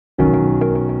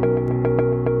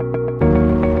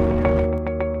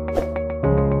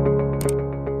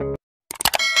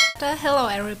Hello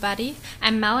everybody,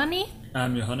 I'm Melanie.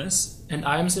 I'm Johannes. And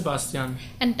I'm Sebastian.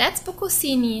 And that's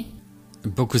Bocusini.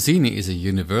 Bocusini is a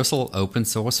universal open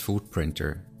source food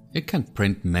printer. It can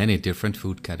print many different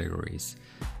food categories: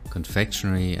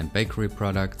 confectionery and bakery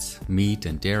products, meat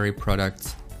and dairy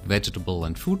products, vegetable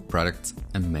and food products,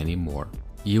 and many more.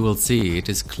 You will see it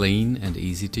is clean and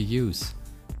easy to use.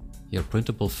 Your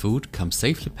printable food comes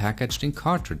safely packaged in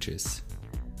cartridges.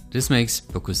 This makes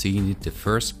Bocusini the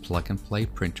first plug-and-play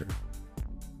printer.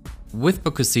 With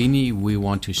Bocusini, we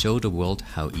want to show the world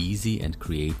how easy and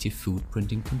creative food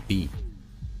printing can be.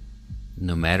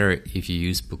 No matter if you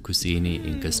use Bocusini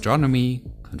in gastronomy,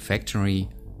 confectionery,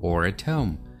 or at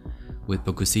home, with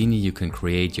Bocusini you can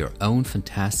create your own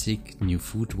fantastic new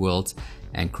food worlds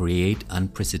and create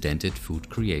unprecedented food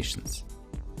creations.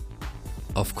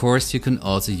 Of course, you can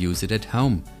also use it at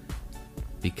home.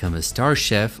 Become a star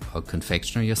chef or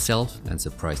confectioner yourself and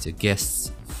surprise your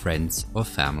guests, friends or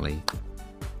family.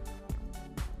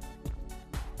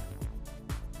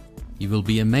 You will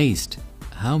be amazed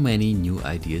how many new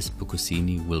ideas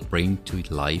Bocusini will bring to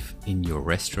life in your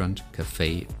restaurant,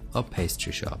 cafe or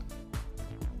pastry shop.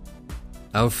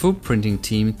 Our food printing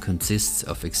team consists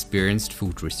of experienced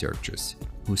food researchers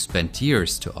who spent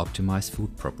years to optimize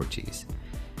food properties.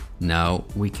 Now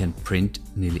we can print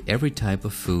nearly every type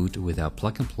of food with our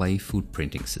plug-and-play food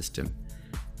printing system.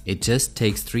 It just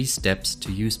takes 3 steps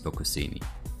to use Bocusini.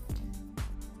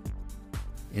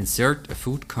 Insert a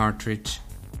food cartridge,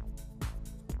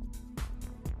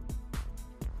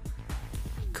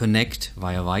 connect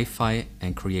via Wi-Fi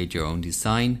and create your own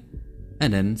design,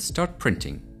 and then start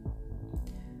printing.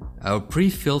 Our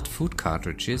pre-filled food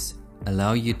cartridges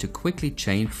allow you to quickly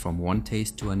change from one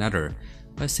taste to another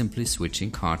by simply switching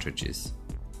cartridges.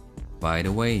 By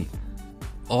the way,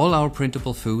 all our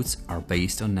printable foods are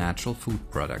based on natural food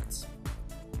products.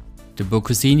 The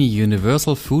Bocusini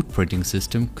Universal Food Printing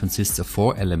System consists of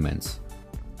 4 elements: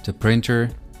 the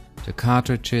printer, the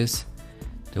cartridges,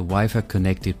 the Wi-Fi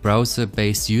connected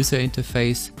browser-based user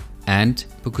interface, and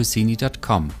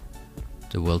Bocusini.com,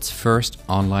 the world's first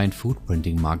online food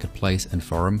printing marketplace and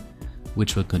forum,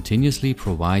 which will continuously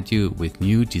provide you with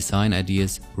new design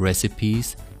ideas,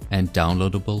 recipes, and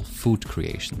downloadable food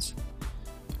creations.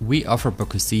 We offer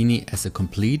Bocusini as a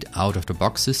complete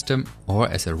out-of-the-box system or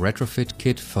as a retrofit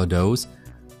kit for those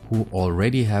who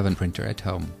already have a printer at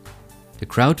home. The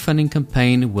crowdfunding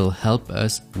campaign will help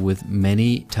us with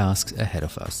many tasks ahead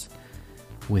of us.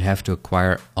 We have to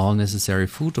acquire all necessary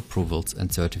food approvals and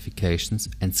certifications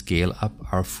and scale up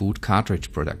our food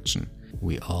cartridge production.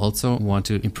 We also want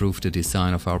to improve the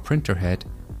design of our printer head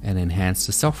and enhance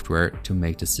the software to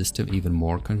make the system even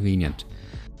more convenient.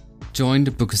 Join the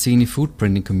Bocusini food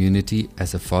printing community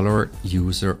as a follower,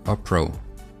 user or pro.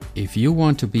 If you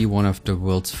want to be one of the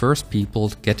world's first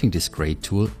people getting this great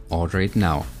tool, order it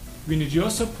now. We need your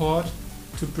support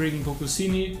to bring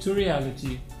Bocusini to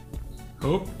reality.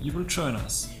 Hope you will join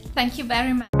us. Thank you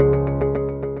very much.